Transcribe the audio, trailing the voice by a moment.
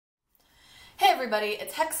everybody,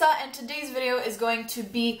 it's Hexa, and today's video is going to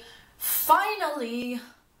be finally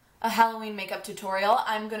a Halloween makeup tutorial.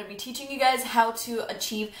 I'm going to be teaching you guys how to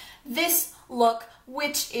achieve this look,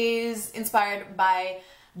 which is inspired by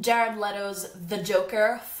Jared Leto's The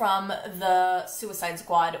Joker from the Suicide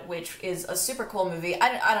Squad, which is a super cool movie.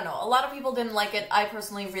 I don't know, a lot of people didn't like it. I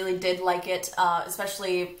personally really did like it,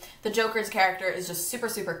 especially the Joker's character is just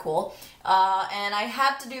super cool. And I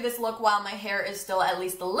had to do this look while my hair is still at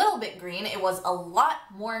least a little bit green. It was a lot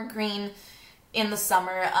more green in the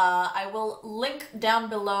summer. I will link down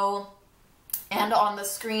below and on the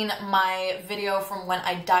screen my video from when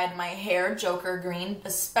I dyed my hair Joker green,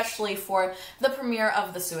 especially for the premiere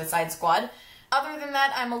of the Suicide Squad. Other than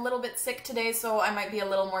that, I'm a little bit sick today, so I might be a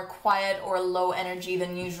little more quiet or low energy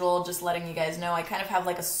than usual, just letting you guys know. I kind of have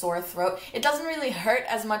like a sore throat. It doesn't really hurt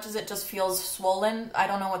as much as it just feels swollen. I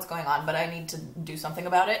don't know what's going on, but I need to do something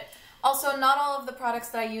about it. Also, not all of the products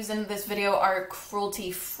that I use in this video are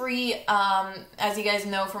cruelty-free. As you guys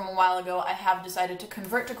know from a while ago, I have decided to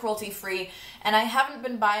convert to cruelty-free, and I haven't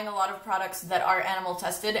been buying a lot of products that are animal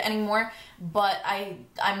tested anymore, but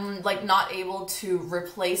I'm like not able to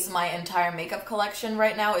replace my entire makeup collection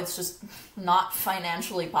right now. It's just not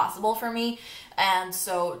financially possible for me, and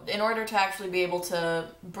so in order to actually be able to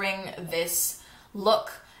bring this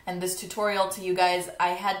look and this tutorial to you guys, I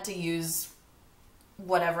had to use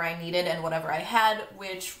whatever I needed and whatever I had,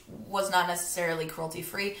 which was not necessarily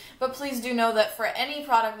cruelty-free. But please do know that for any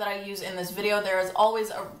product that I use in this video, there is always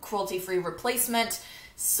a cruelty-free replacement.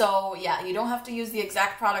 So yeah, you don't have to use the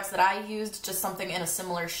exact products that I used, just something in a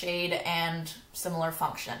similar shade and similar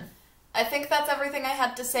function. I think that's everything I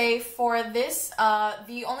had to say for this.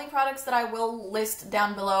 The only products that I will list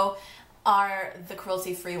down below are the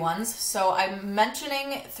cruelty-free ones. So I'm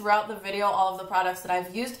mentioning throughout the video all of the products that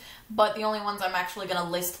I've used, but the only ones I'm actually going to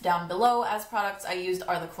list down below as products I used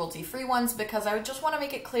are the cruelty-free ones, because I just want to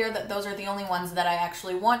make it clear that those are the only ones that I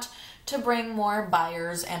actually want to bring more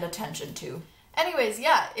buyers and attention to. Anyways,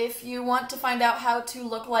 yeah, if you want to find out how to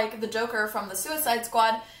look like the Joker from the Suicide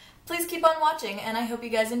Squad, please keep on watching, and I hope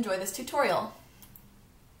you guys enjoy this tutorial.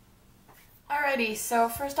 Alrighty, so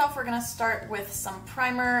first off we're going to start with some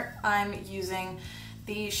primer. I'm using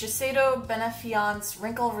the Shiseido Benefiance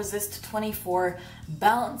Wrinkle Resist 24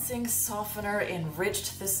 Balancing Softener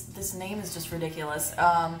Enriched. This name is just ridiculous.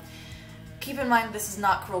 Keep in mind this is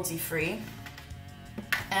not cruelty-free.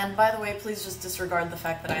 And by the way, please just disregard the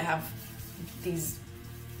fact that I have these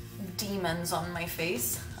demons on my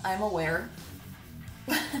face. I'm aware.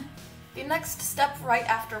 The next step right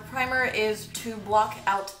after primer is to block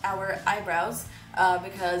out our eyebrows,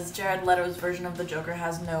 because Jared Leto's version of the Joker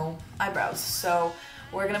has no eyebrows. So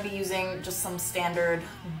we're going to be using just some standard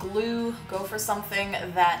glue. Go for something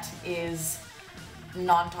that is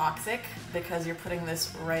non-toxic, because you're putting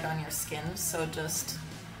this right on your skin. So just,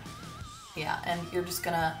 yeah, and you're just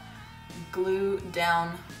going to glue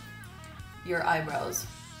down your eyebrows.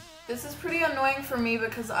 This is pretty annoying for me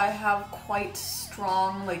because I have quite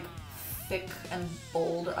strong, like, thick and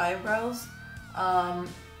bold eyebrows.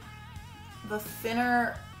 The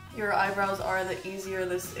thinner your eyebrows are, the easier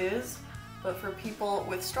this is, but for people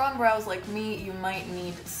with strong brows like me, you might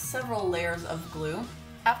need several layers of glue.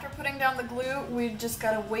 After putting down the glue, we just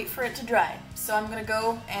gotta wait for it to dry. So I'm gonna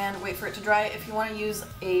go and wait for it to dry. If you want to use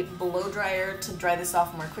a blow dryer to dry this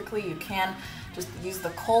off more quickly, you can. Just use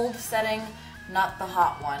the cold setting, not the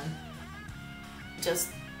hot one.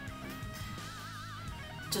 Just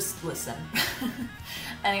listen.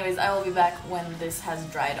 Anyways, I will be back when this has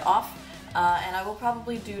dried off, and I will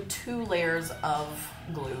probably do 2 layers of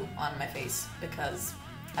glue on my face because,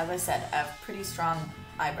 as I said, I have pretty strong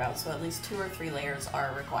eyebrows, so at least 2 or 3 layers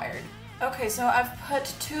are required. Okay, so I've put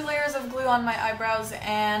 2 layers of glue on my eyebrows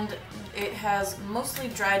and it has mostly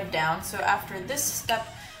dried down, so after this step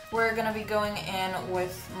we're going to be going in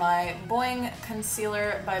with my Boing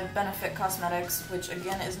Concealer by Benefit Cosmetics, which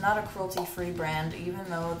again is not a cruelty-free brand, even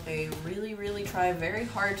though they really try very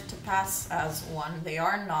hard to pass as one. They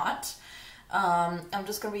are not. I'm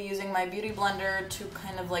just going to be using my beauty blender to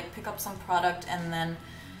kind of like pick up some product and then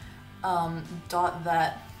dot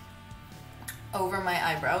that over my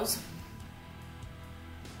eyebrows.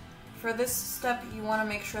 For this step, you want to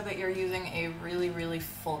make sure that you're using a really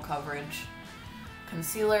full coverage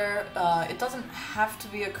concealer. It doesn't have to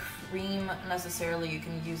be a cream necessarily, you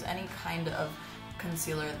can use any kind of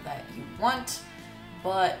concealer that you want,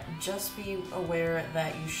 but just be aware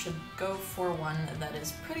that you should go for one that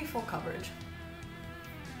is pretty full coverage.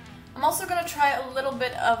 I'm also going to try a little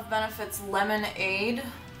bit of Benefit's Lemonade.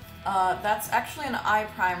 That's actually an eye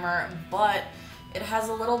primer, but it has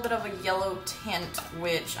a little bit of a yellow tint,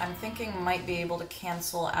 which I'm thinking might be able to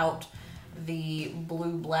cancel out the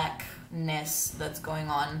blue-blackness that's going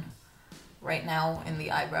on right now in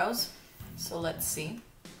the eyebrows. So let's see.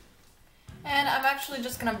 And I'm actually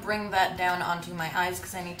just gonna bring that down onto my eyes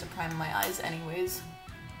because I need to prime my eyes anyways.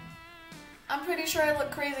 I'm pretty sure I look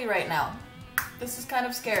crazy right now. This is kind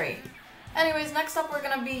of scary. Anyways, next up we're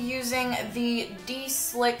gonna be using the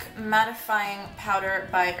De-Slick Mattifying Powder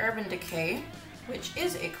by Urban Decay, which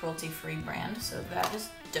is a cruelty-free brand, so that is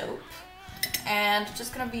dope. And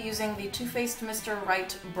just gonna be using the Too Faced Mr.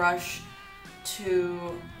 Right brush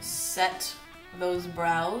to set those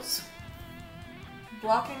brows.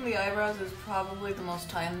 Blocking the eyebrows is probably the most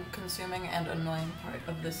time-consuming and annoying part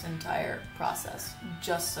of this entire process,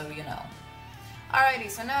 just so you know. Alrighty,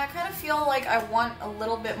 so now I kind of feel like I want a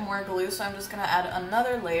little bit more glue, so I'm just gonna add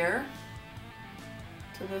another layer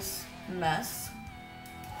to this mess.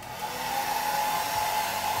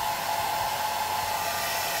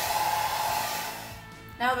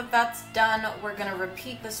 Now that that's done, we're gonna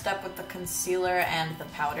repeat the step with the concealer and the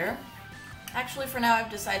powder. Actually, for now,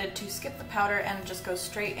 I've decided to skip the powder and just go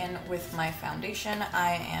straight in with my foundation.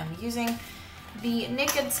 I am using the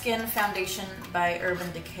Naked Skin Foundation by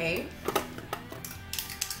Urban Decay.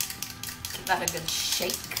 Give that a good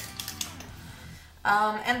shake.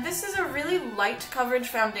 And this is a really light coverage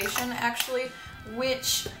foundation, actually,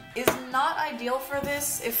 which is not ideal for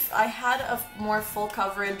this. If I had a more full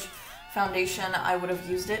coverage foundation, I would have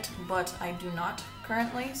used it, but I do not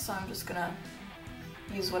currently, so I'm just gonna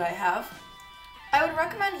use what I have. I would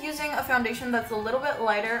recommend using a foundation that's a little bit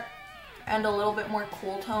lighter and a little bit more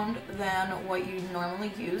cool toned than what you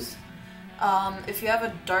normally use. If you have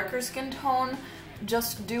a darker skin tone,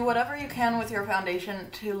 just do whatever you can with your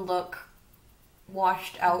foundation to look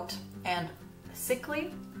washed out and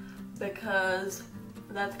sickly, because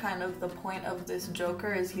that's kind of the point of this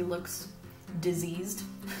Joker, is he looks diseased.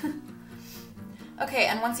 Okay,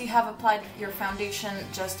 and once you have applied your foundation,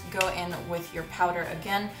 just go in with your powder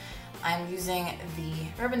again. I'm using the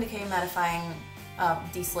Urban Decay Mattifying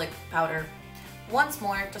De-Slick powder once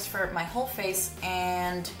more, just for my whole face,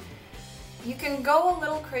 and you can go a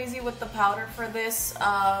little crazy with the powder for this,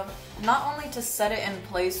 not only to set it in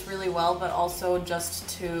place really well, but also just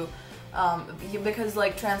to, because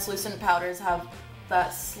like translucent powders have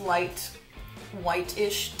that slight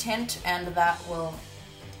whitish tint, and that will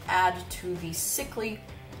add to the sickly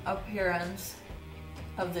appearance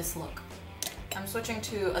of this look. I'm switching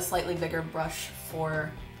to a slightly bigger brush for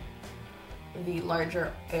the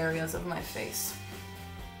larger areas of my face.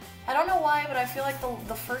 I don't know why, but I feel like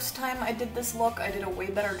the first time I did this look, I did a way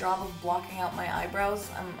better job of blocking out my eyebrows.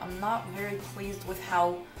 I'm not very pleased with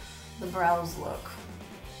how the brows look.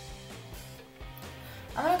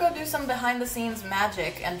 I'm gonna go do some behind the scenes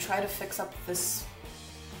magic and try to fix up this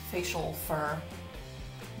facial fur.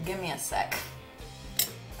 Give me a sec.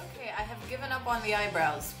 Okay, I have given up on the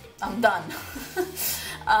eyebrows. I'm done.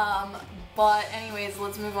 But anyways,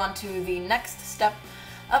 let's move on to the next step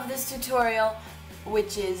of this tutorial,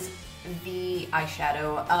 which is the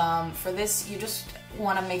eyeshadow. For this, you just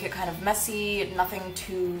want to make it kind of messy, nothing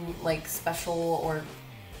too like special or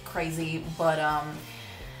crazy, but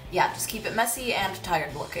yeah, just keep it messy and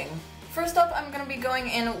tired looking. First up, I'm going to be going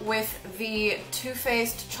in with the Too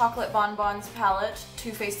Faced Chocolate Bonbons palette.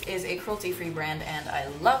 Too Faced is a cruelty-free brand and I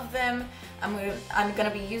love them. I'm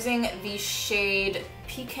going to be using the shade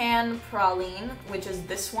Pecan Praline, which is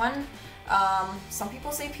this one. Some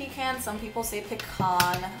people say pecan, some people say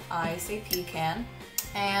pecan. I say pecan.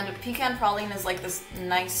 And Pecan Praline is like this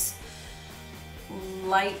nice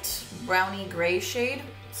light browny gray shade,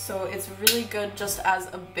 so it's really good just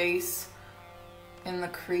as a base in the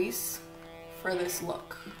crease for this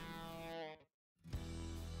look.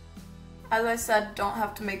 As I said, don't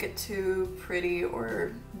have to make it too pretty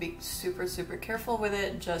or be super careful with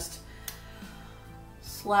it, just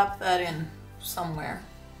slap that in somewhere.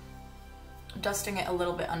 Dusting it a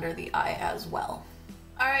little bit under the eye as well.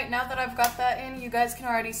 Alright, now that I've got that in, you guys can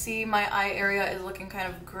already see my eye area is looking kind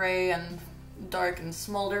of gray and dark and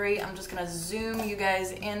smoldery. I'm just gonna zoom you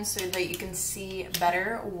guys in so that you can see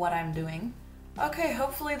better what I'm doing. Okay,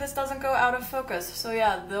 hopefully this doesn't go out of focus. So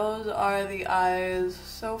yeah, those are the eyes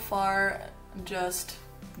so far, just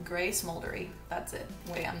gray smoldery. That's it.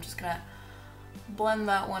 Wait, I'm just gonna blend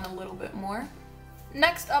that one a little bit more.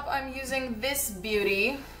 Next up, I'm using this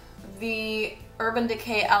beauty, the Urban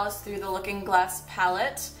Decay Alice Through the Looking Glass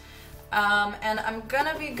palette. And I'm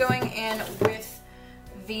gonna be going in with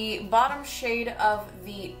the bottom shade of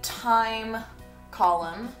the Time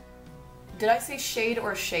column. Did I say shade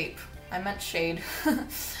or shape? I meant shade.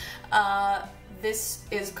 This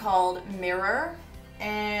is called Mirror,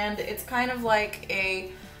 and it's kind of like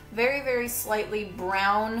a very slightly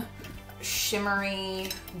brown shimmery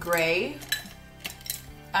gray.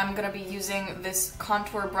 I'm gonna be using this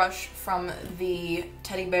contour brush from the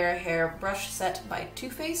Teddy Bear Hair brush set by Too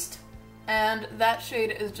Faced. And that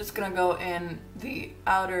shade is just gonna go in the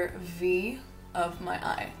outer V of my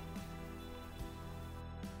eye.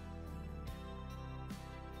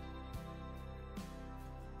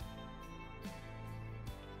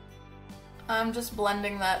 I'm just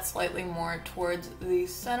blending that slightly more towards the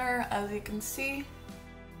center, as you can see.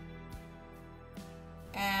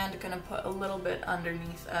 And gonna put a little bit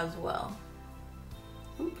underneath as well.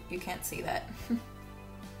 Oop, you can't see that.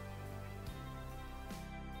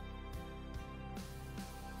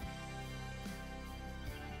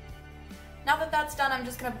 Now that that's done, I'm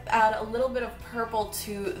just gonna add a little bit of purple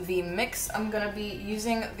to the mix. I'm gonna be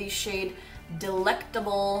using the shade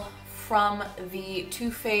Delectable from the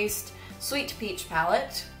Too Faced Sweet Peach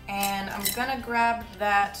palette, and I'm gonna grab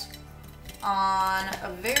that on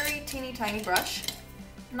a very teeny tiny brush.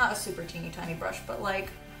 Not a super teeny tiny brush, but like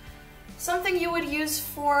something you would use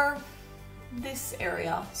for this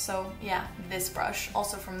area. So yeah, this brush,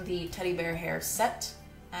 also from the Teddy Bear Hair set.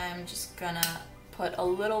 I'm just gonna put a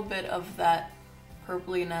little bit of that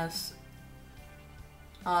purpliness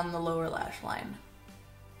on the lower lash line.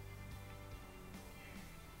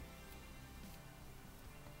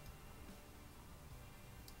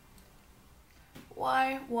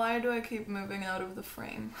 Why do I keep moving out of the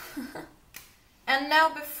frame? And now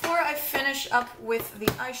before I finish up with the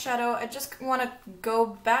eyeshadow, I just want to go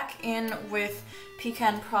back in with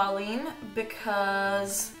Pecan Praline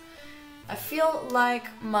because I feel like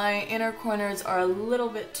my inner corners are a little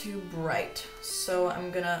bit too bright. So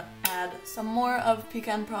I'm gonna add some more of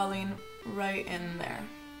Pecan Praline right in there.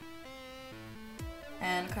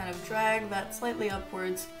 And kind of drag that slightly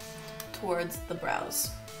upwards towards the brows.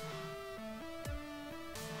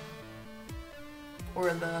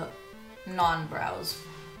 Or the non-brows.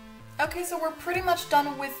 Okay, so we're pretty much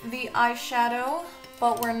done with the eyeshadow,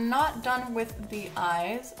 but we're not done with the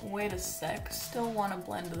eyes. Wait a sec, still want to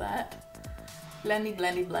blend that. Blendy,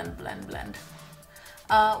 blendy, blend, blend, blend.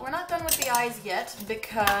 We're not done with the eyes yet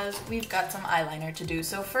because we've got some eyeliner to do.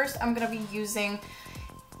 So first I'm going to be using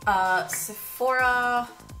Sephora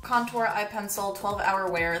Contour Eye Pencil 12-Hour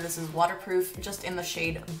Wear. This is waterproof, just in the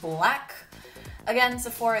shade Black. Again,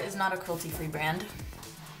 Sephora is not a cruelty-free brand.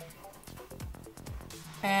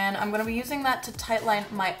 And I'm going to be using that to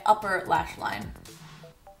tightline my upper lash line.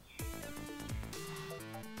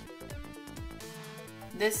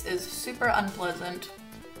 This is super unpleasant.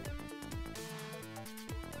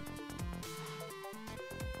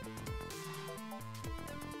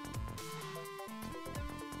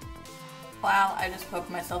 Wow, I just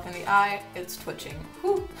poked myself in the eye. It's twitching.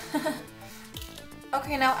 Whew.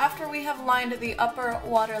 Okay, now after we have lined the upper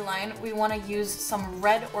waterline, we want to use some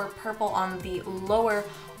red or purple on the lower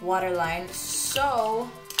waterline. So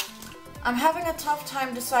I'm having a tough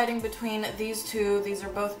time deciding between these two. These are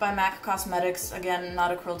both by MAC Cosmetics. Again,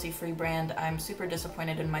 not a cruelty-free brand. I'm super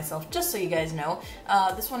disappointed in myself, just so you guys know.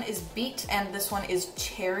 This one is Beet and this one is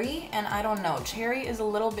Cherry, and I don't know. Cherry is a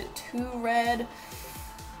little bit too red.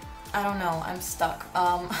 I don't know, I'm stuck.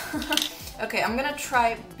 Okay, I'm gonna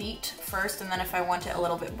try Beet first, and then if I want it a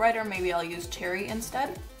little bit brighter, maybe I'll use Cherry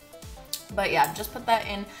instead. But yeah, just put that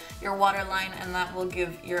in your waterline, and that will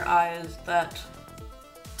give your eyes that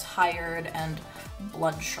tired and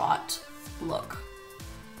bloodshot look.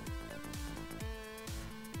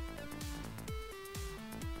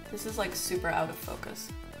 This is like super out of focus.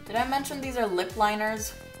 Did I mention these are lip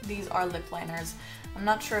liners? These are lip liners. I'm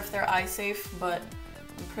not sure if they're eye safe, but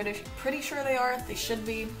I'm pretty sure they are. They should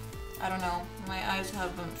be. I don't know. My eyes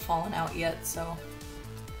haven't fallen out yet, so.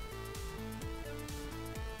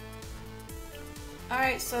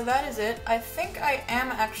 Alright, so that is it. I think I am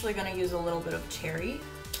actually going to use a little bit of Cherry.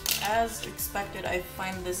 As expected, I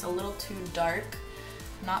find this a little too dark.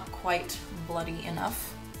 Not quite bloody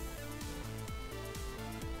enough.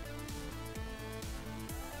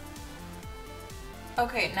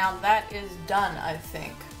 Okay, now that is done, I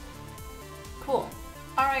think. Cool.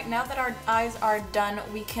 Alright, now that our eyes are done,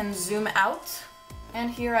 we can zoom out,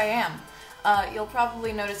 and here I am. You'll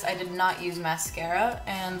probably notice I did not use mascara,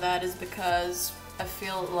 and that is because I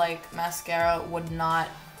feel like mascara would not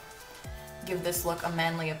give this look a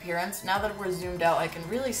manly appearance. Now that we're zoomed out, I can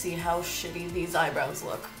really see how shitty these eyebrows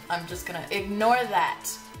look. I'm just gonna ignore that.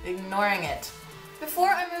 Ignoring it. Before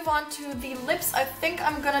I move on to the lips, I think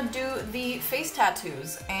I'm gonna do the face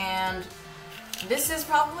tattoos, and this is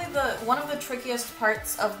probably one of the trickiest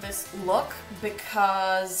parts of this look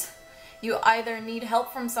because you either need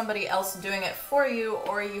help from somebody else doing it for you,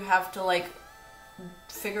 or you have to like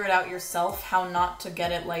figure it out yourself how not to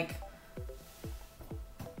get it like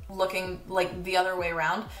looking like the other way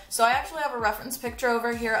around. So I actually have a reference picture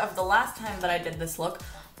over here of the last time that I did this look.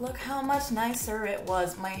 Look how much nicer it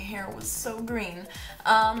was. My hair was so green.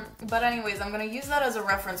 But anyways, I'm gonna use that as a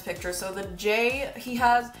reference picture. So the J, he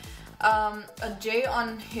has a J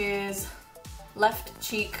on his left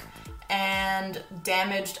cheek and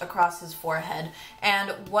damaged across his forehead.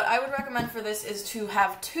 And what I would recommend for this is to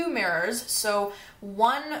have two mirrors. So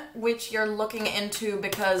one which you're looking into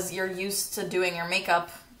because you're used to doing your makeup,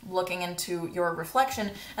 looking into your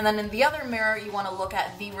reflection, and then in the other mirror you want to look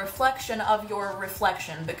at the reflection of your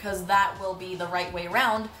reflection, because that will be the right way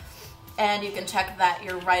around, and you can check that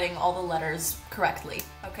you're writing all the letters correctly.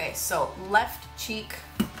 Okay, so left cheek,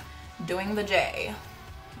 doing the J,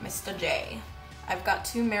 Mr. J. I've got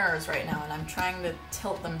two mirrors right now and I'm trying to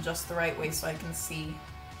tilt them just the right way so I can see,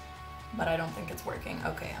 but I don't think it's working.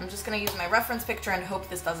 Okay, I'm just gonna use my reference picture and hope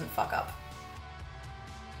this doesn't fuck up.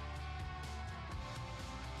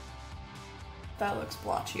 That looks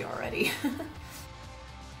blotchy already.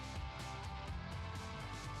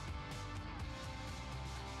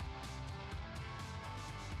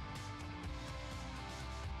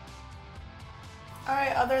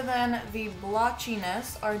 Alright, other than the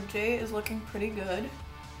blotchiness, our J is looking pretty good.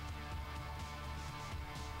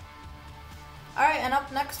 Alright, and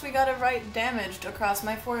up next we gotta write damaged across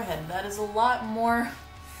my forehead. That is a lot more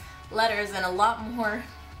letters and a lot more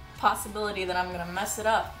possibility that I'm gonna mess it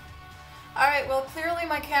up. Alright, well clearly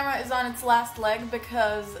my camera is on its last leg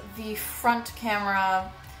because the front camera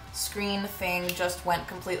screen thing just went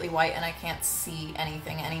completely white and I can't see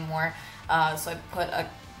anything anymore. So I put a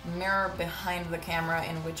mirror behind the camera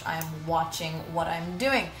in which I'm watching what I'm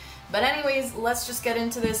doing. But anyways, let's just get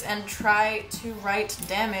into this and try to write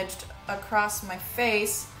damaged across my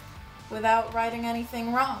face without writing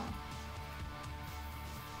anything wrong.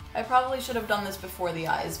 I probably should have done this before the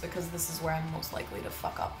eyes because this is where I'm most likely to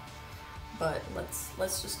fuck up. But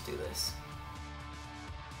let's just do this.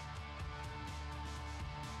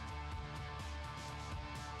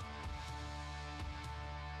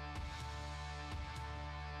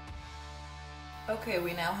 Okay,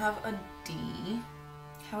 we now have a D.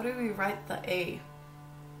 How do we write the A?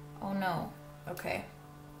 Oh no. Okay.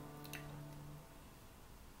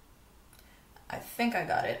 I think I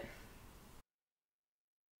got it.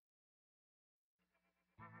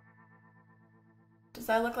 Does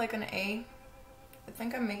that look like an A? I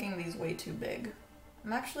think I'm making these way too big.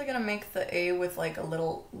 I'm actually gonna make the A with like a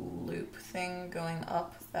little loop thing going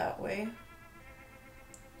up that way.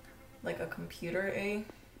 Like a computer A.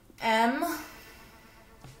 M.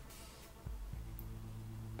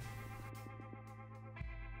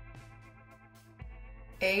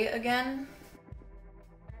 A again.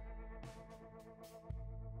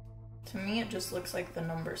 To me it just looks like the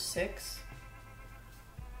number 6.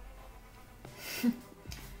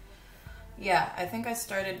 Yeah, I think I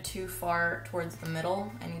started too far towards the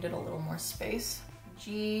middle. I needed a little more space.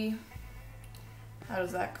 G. How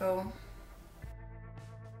does that go?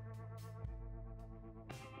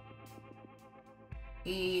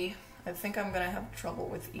 E. I think I'm gonna have trouble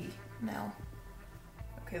with E now.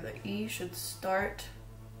 Okay, the E should start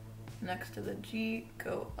next to the G,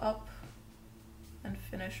 go up, and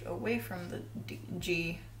finish away from the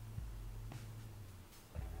G.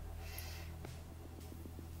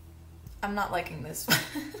 I'm not liking this.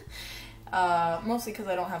 Mostly because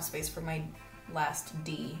I don't have space for my last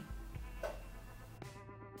D.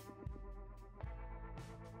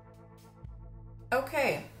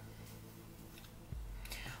 Okay.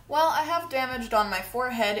 Well, I have damaged on my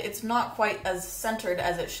forehead. It's not quite as centered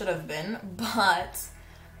as it should have been, but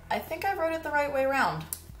I think I wrote it the right way around.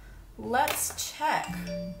 Let's check.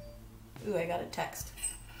 Ooh, I got a text.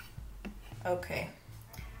 Okay.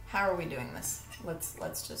 How are we doing this?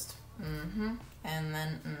 Let's just and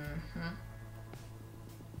then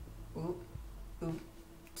Ooh,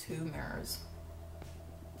 two mirrors.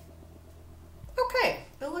 Okay,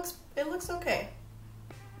 it looks okay.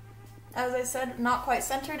 As I said, not quite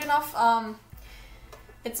centered enough.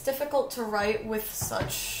 It's difficult to write with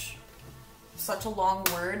such a long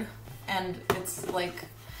word, and it's like,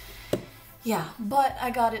 yeah, but I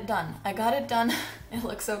got it done. I got it done. It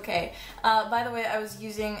looks okay. By the way, I was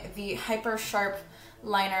using the Hyper Sharp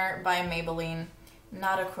liner by Maybelline,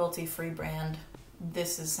 not a cruelty-free brand.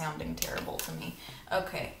 This is sounding terrible to me.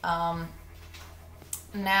 Okay,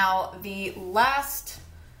 now the last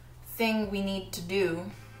thing we need to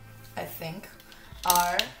do, I think,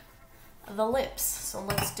 are the lips. So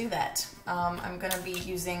let's do that. I'm gonna be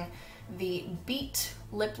using the Beat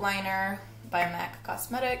lip liner by MAC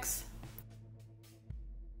Cosmetics.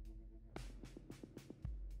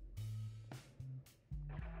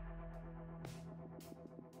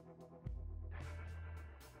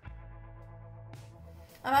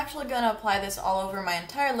 I'm actually going to apply this all over my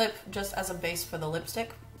entire lip just as a base for the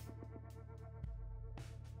lipstick.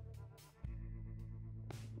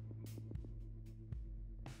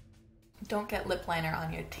 Don't get lip liner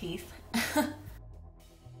on your teeth.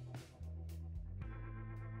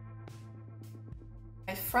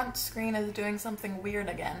 My front screen is doing something weird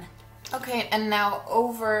again. Okay, and now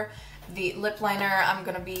over the lip liner, I'm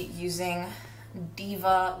gonna be using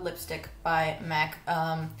Diva lipstick by MAC.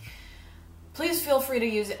 Please feel free to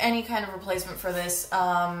use any kind of replacement for this.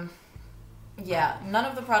 Yeah, none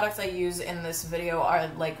of the products I use in this video are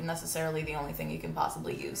like necessarily the only thing you can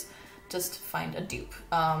possibly use. Just find a dupe.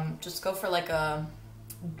 Just go for like a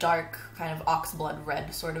dark kind of oxblood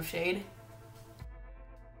red sort of shade.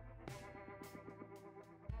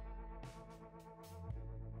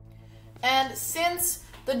 And since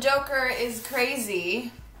the Joker is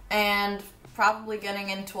crazy and probably getting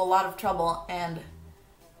into a lot of trouble and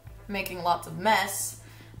making lots of mess,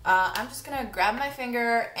 I'm just gonna grab my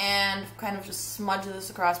finger and kind of just smudge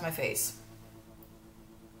this across my face.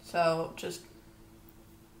 So just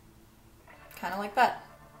kind of like that.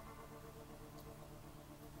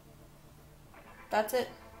 That's it.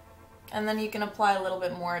 And then you can apply a little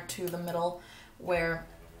bit more to the middle where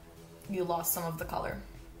you lost some of the color.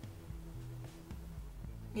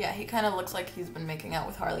 Yeah, he kind of looks like he's been making out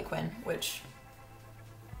with Harley Quinn, which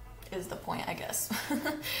is the point, I guess.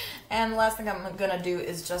 And the last thing I'm gonna do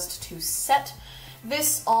is just to set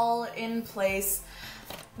this all in place.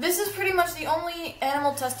 This is pretty much the only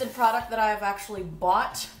animal tested product that I've actually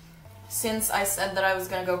bought since I said that I was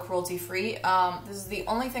gonna go cruelty-free. This is the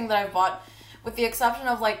only thing that I've bought, with the exception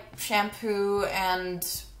of like shampoo and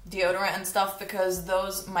deodorant and stuff, because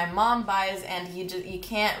those my mom buys, and you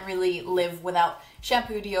can't really live without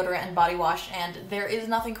shampoo, deodorant, and body wash, and there is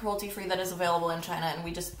nothing cruelty-free that is available in China, and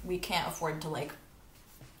we can't afford to like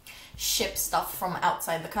ship stuff from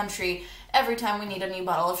outside the country every time we need a new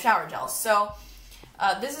bottle of shower gel. So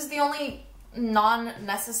this is the only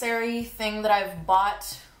non-necessary thing that I've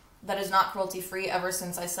bought that is not cruelty-free ever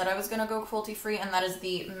since I said I was gonna go cruelty-free, and that is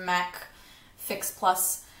the MAC Fix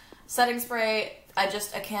Plus setting spray. I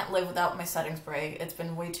can't live without my setting spray. It's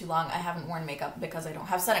been way too long. I haven't worn makeup because I don't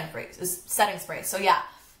have setting spray. So yeah,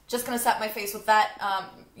 just gonna set my face with that.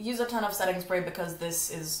 Use a ton of setting spray because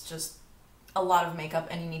this is just a lot of makeup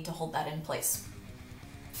and you need to hold that in place.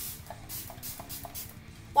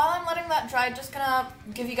 While I'm letting that dry, just gonna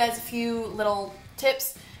give you guys a few little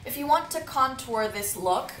tips. If you want to contour this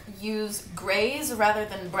look, use grays rather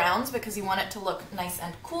than browns because you want it to look nice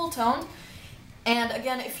and cool toned. And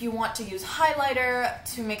again, if you want to use highlighter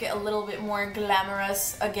to make it a little bit more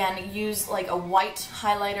glamorous, again, use like a white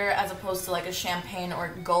highlighter as opposed to like a champagne or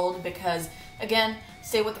gold, because again,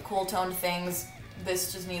 stay with the cool toned things.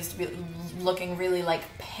 This just needs to be looking really like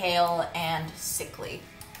pale and sickly.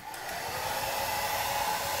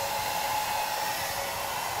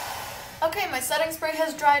 Okay, my setting spray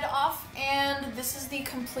has dried off and this is the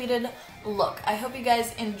completed look. I hope you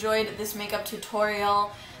guys enjoyed this makeup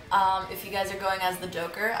tutorial. If you guys are going as the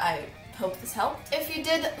Joker, I hope this helped. If you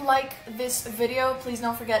did like this video, please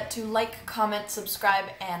don't forget to like, comment, subscribe,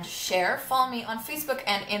 and share. Follow me on Facebook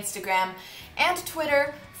and Instagram and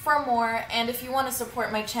Twitter for more. And if you want to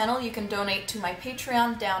support my channel, you can donate to my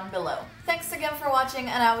Patreon down below. Thanks again for watching,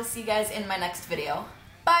 and I will see you guys in my next video.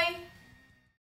 Bye!